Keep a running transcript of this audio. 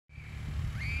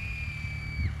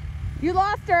You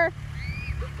lost her.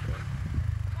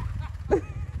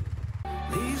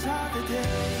 These are the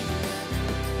days,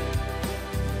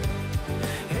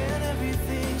 and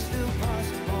everything's still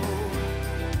possible.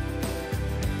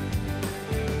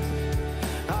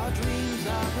 Our dreams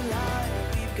are alive,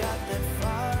 we've got that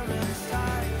fire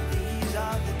inside. These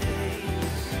are the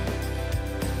days.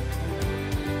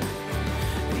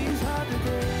 These are the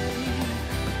days,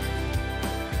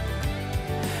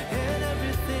 and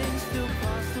everything's still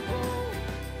possible.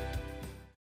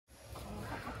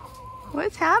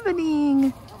 What's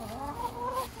happening?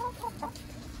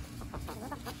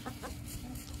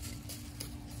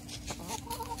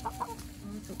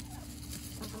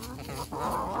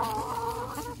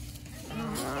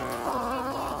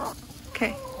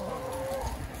 Okay.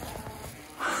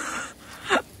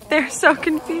 They're so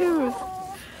confused.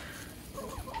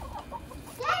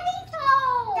 Daddy's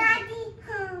home! Daddy's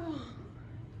home!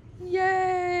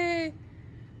 Yay!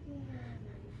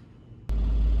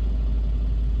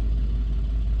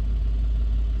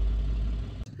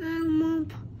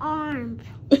 Move arms.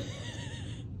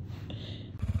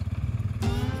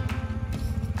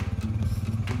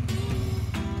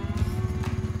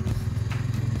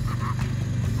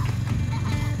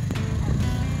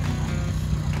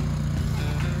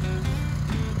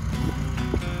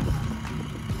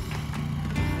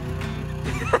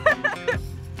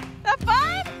 That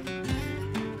fun?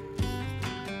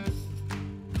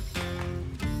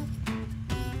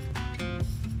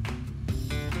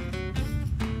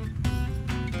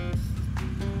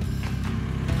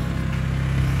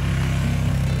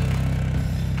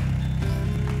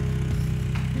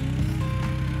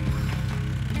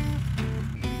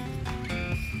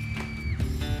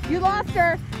 You lost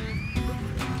her.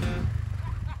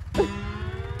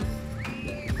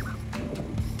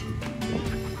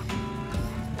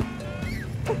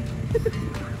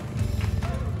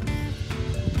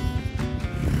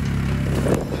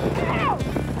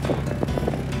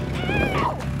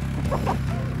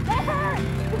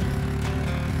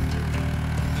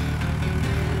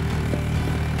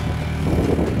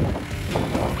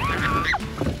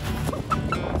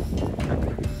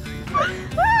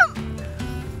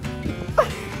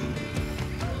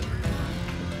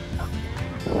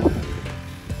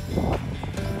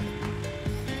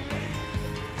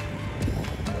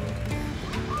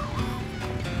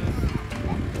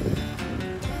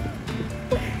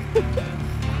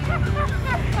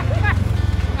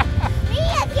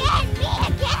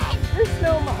 There's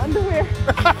no my underwear. Is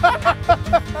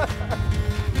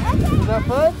that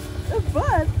fun? That's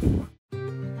fun.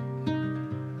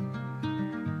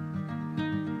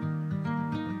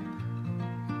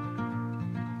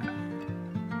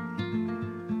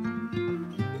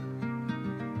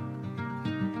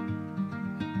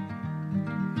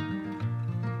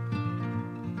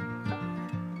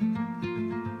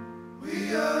 We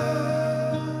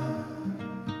are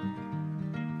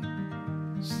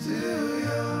still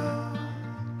young,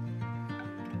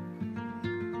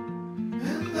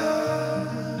 and our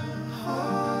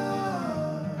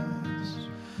hearts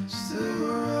still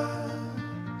run.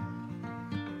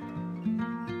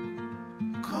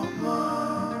 Come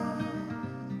on,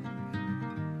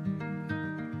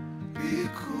 be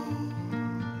cool.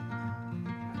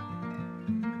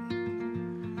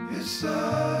 It's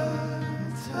our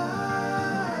time.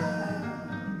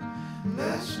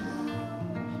 Let's move.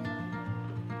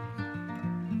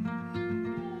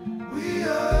 We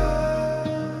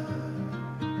are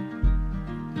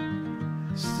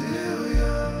still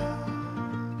young,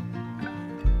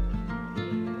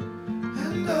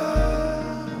 and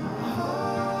our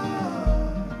hearts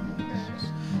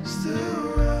still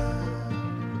run.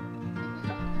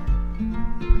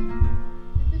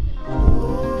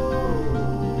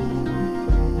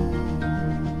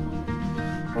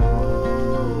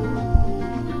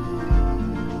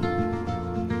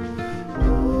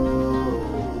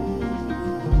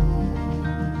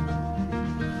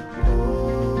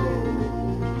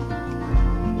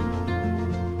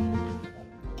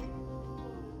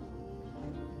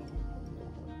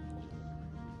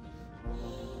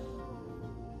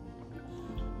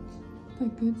 The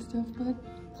good stuff, bud.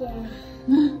 Yeah.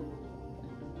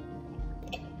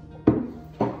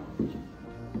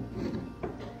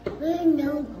 We're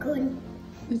no good.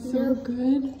 It's so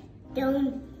good.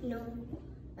 Don't no.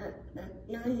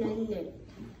 No.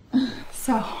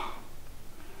 So,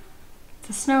 it's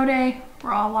a snow day.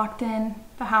 We're all locked in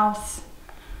the house.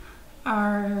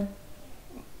 My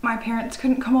parents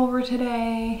couldn't come over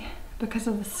today because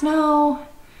of the snow,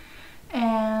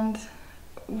 and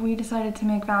we decided to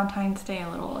make Valentine's Day a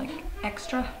little like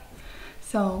extra.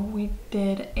 So we're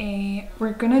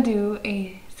gonna do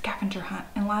a scavenger hunt,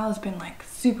 and Lila's been like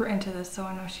super into this, so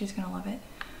I know she's gonna love it.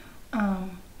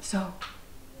 So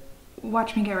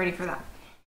watch me get ready for that.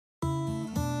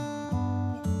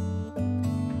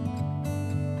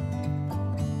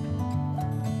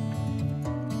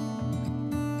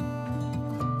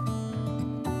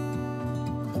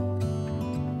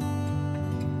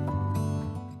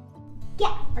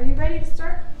 Yeah. Are you ready to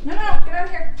start? No, get out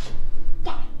here.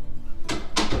 Yeah.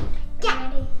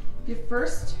 Yeah. Your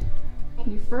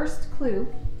first clue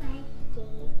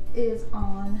is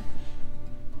on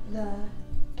the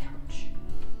couch.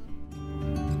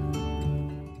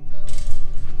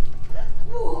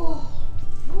 Whoa.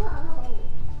 Whoa.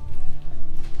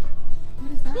 What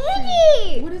does that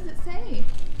say? What does it say?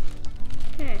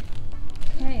 Okay.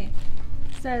 It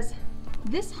says,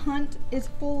 this hunt is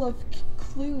full of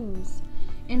clues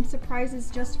and surprises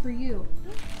just for you.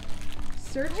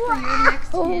 Search for your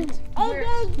next hint.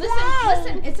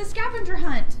 Listen, it's a scavenger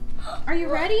hunt. Are you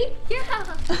ready?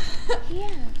 Yeah. Yeah.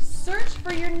 Search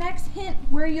for your next hint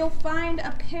where you'll find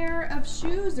a pair of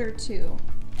shoes or two.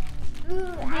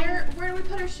 Where do we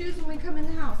put our shoes when we come in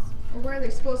the house? Or where are they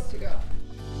supposed to go?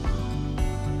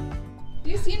 Do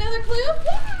you see another clue?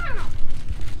 Yeah.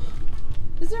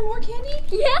 Is there more candy?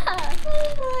 Yeah.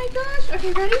 Oh my gosh.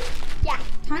 Okay, ready? Yeah.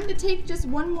 Time to take just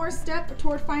one more step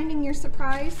toward finding your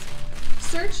surprise.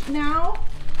 Search now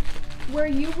where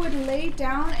you would lay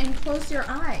down and close your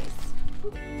eyes.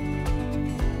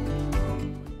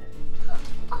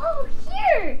 Oh,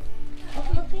 here.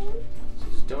 Open.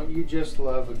 Don't you just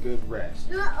love a good rest?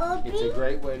 Not open. It's a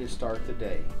great way to start the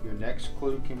day. Your next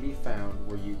clue can be found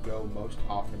where you go most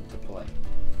often to play.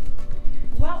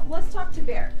 Well, let's talk to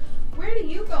Bear. Where do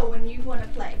you go when you want to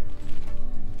play?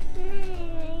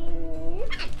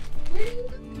 Where do you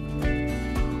go?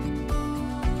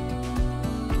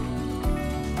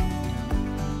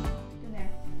 In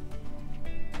there.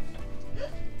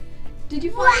 Did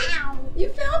you find? Wow. You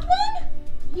found one?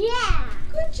 Yeah.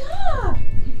 Good job.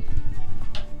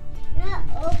 Not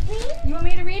open. You want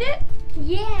me to read it?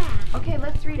 Yeah. Okay,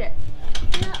 let's read it.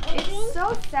 Not open. It's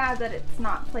so sad that it's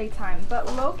not playtime, but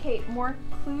locate more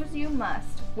clues you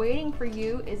must. Waiting for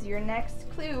you is your next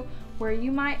clue where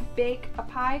you might bake a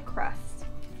pie crust.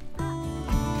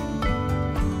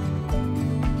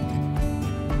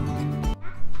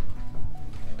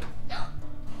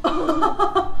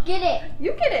 Get it.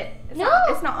 You get it. No.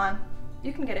 It's not on.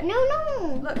 You can get it. No,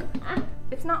 no. Look,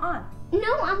 it's not on.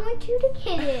 No, I want you to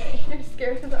get it. You're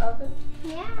scared of the oven?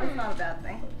 Yeah. That's not a bad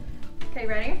thing. Okay,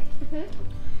 ready? Mm-hmm.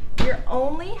 You're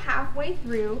only halfway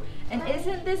through, and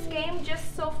isn't this game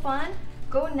just so fun?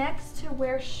 Go next to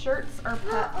where shirts are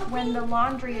put when the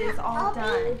laundry is all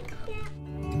done.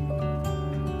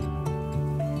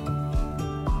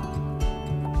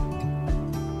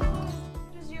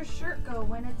 Where does your shirt go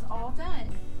when it's all done?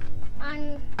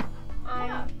 On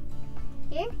Yeah.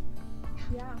 here?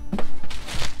 Yeah.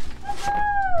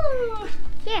 Woohoo!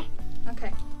 Here.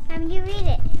 Okay. Have you read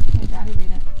it? Okay, Daddy,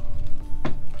 read it.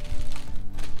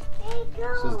 There you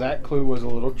go. Says that clue was a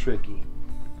little tricky.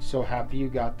 So happy you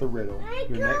got the riddle.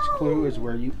 Your next clue is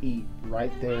where you eat,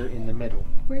 right there in the middle.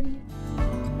 Where do you?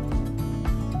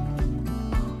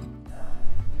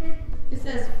 It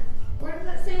says, where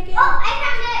does it say again? Oh,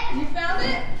 I You found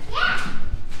it? found it.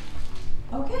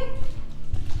 Okay.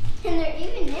 Yeah. And they're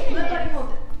even in Let there. Buddy hold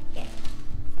it. Yeah.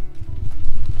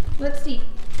 Let's see.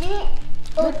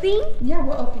 Open? Yeah,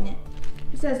 we'll open it.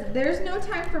 It says, there's no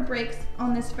time for breaks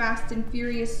on this fast and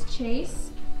furious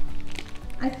chase.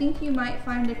 I think you might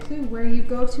find a clue where you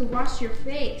go to wash your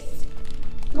face.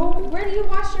 Where do you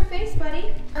wash your face,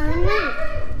 buddy?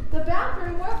 The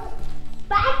bathroom. What?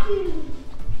 Vacuum.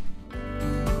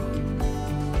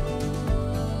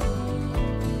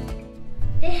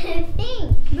 The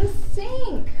sink. The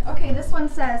sink. Okay, this one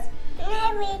says,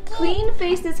 clean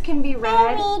faces can be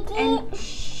red and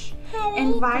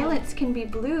violets can be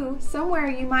blue. Somewhere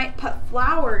you might put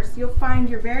flowers. You'll find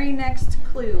your very next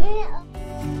clue.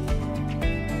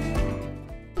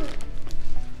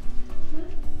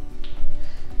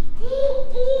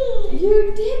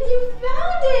 You did. You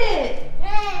found it.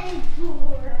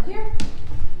 Here.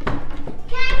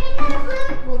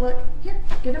 Well, look. Here.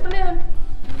 Get a balloon.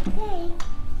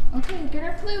 Okay. Get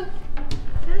our clue.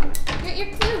 Get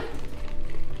your clue.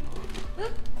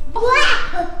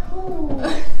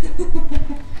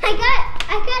 I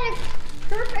got a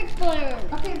perfect balloon.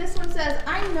 Okay, this one says,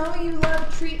 I know you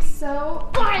love treats so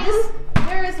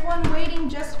there is one waiting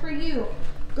just for you.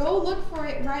 Go look for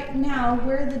it right now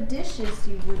where the dishes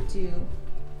you would do.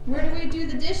 Where do we do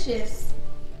the dishes?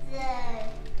 The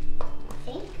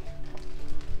sink?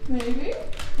 Maybe.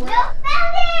 No,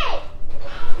 found it!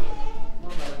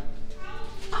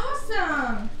 Oh,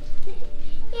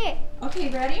 Okay,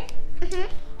 ready?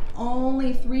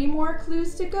 Only 3 more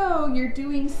clues to go. You're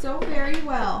doing so very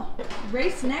well.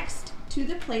 Race next to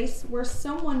the place where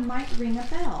someone might ring a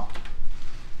bell.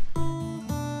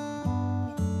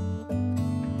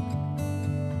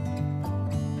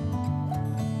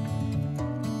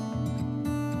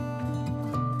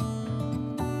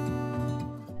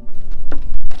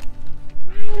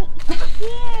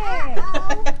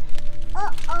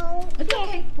 Uh-oh. It's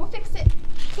okay. We'll fix it.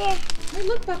 Here. Hey,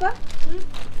 look, Bubba.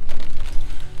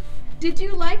 Did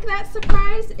you like that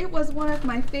surprise? It was one of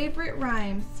my favorite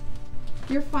rhymes.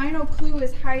 Your final clue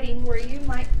is hiding where you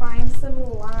might find some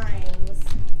limes.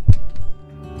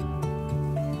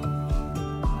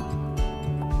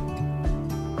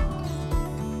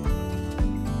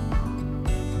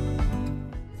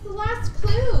 It's the last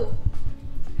clue.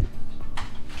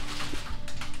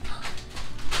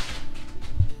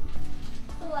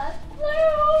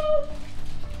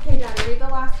 Okay, Daddy, read the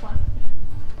last one.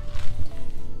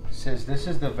 Says this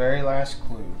is the very last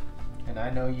clue, and I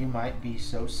know you might be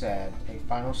so sad. A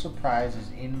final surprise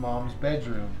is in Mom's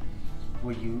bedroom.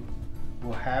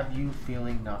 Will have you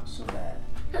feeling not so bad.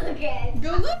 Okay.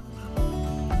 Go look.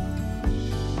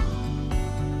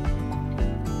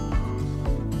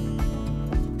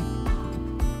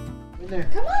 In there.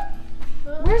 Come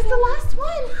on. Where's the last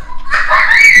one?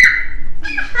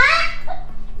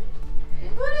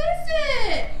 What is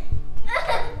it?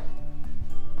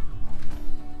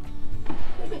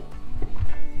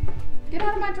 Get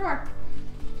out of my drawer.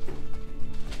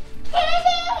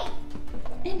 Candy!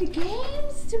 And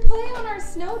games to play on our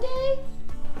snow day?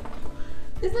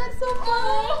 Is that so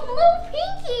fun? Little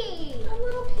Pinky! A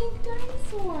little pink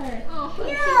dinosaur. Oh,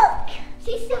 look!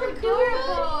 She's so Wanna go,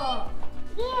 adorable.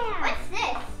 Yeah. What's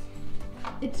this?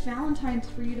 It's Valentine's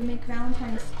for you to make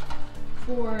Valentine's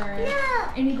for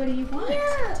Yeah. anybody you want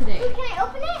Yeah. today. Wait, can I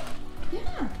open it?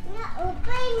 Yeah. Yeah,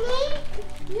 open it.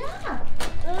 Yeah.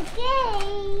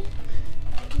 Okay.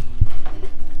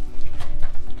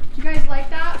 Did you guys like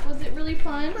that? Was it really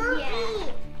fun? Help me.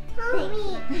 Help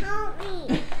me. Help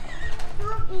me.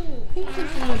 Help me. He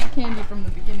just wanted candy from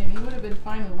the beginning. He would have been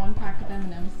fine with 1 pack of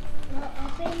M&Ms.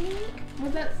 Open it.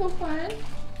 Was that so fun?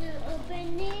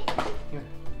 Open it. Here.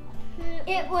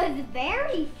 It was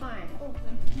very fun.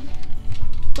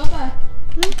 Bubba,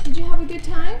 did you have a good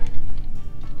time?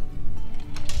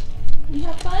 You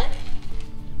have fun?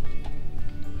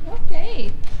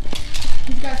 Okay.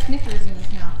 He's got Snickers in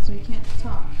his mouth, so he can't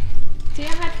talk. Say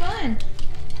I had fun.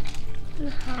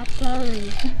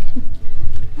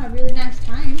 Had a really nice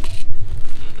time.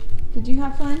 Did you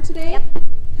have fun today? Yep.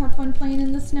 Have fun playing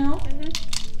in the snow?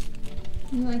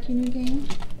 Mm-hmm. You like your new game?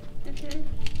 Mm-hmm.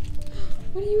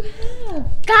 What do you have?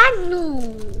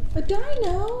 Dino. A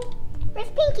dino? Where's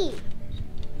Pinky?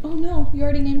 Oh no, you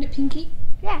already named it Pinky?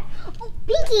 Yeah. Oh,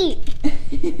 Pinky.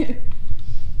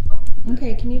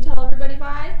 Okay, can you tell everybody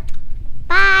bye?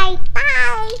 Bye.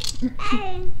 Bye.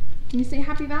 Bye. Can you say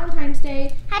Happy Valentine's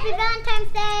Day? Happy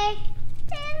Valentine's Day.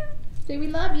 Say we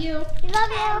love you. We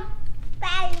love you.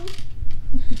 Bye.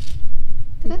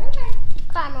 Say bye-bye.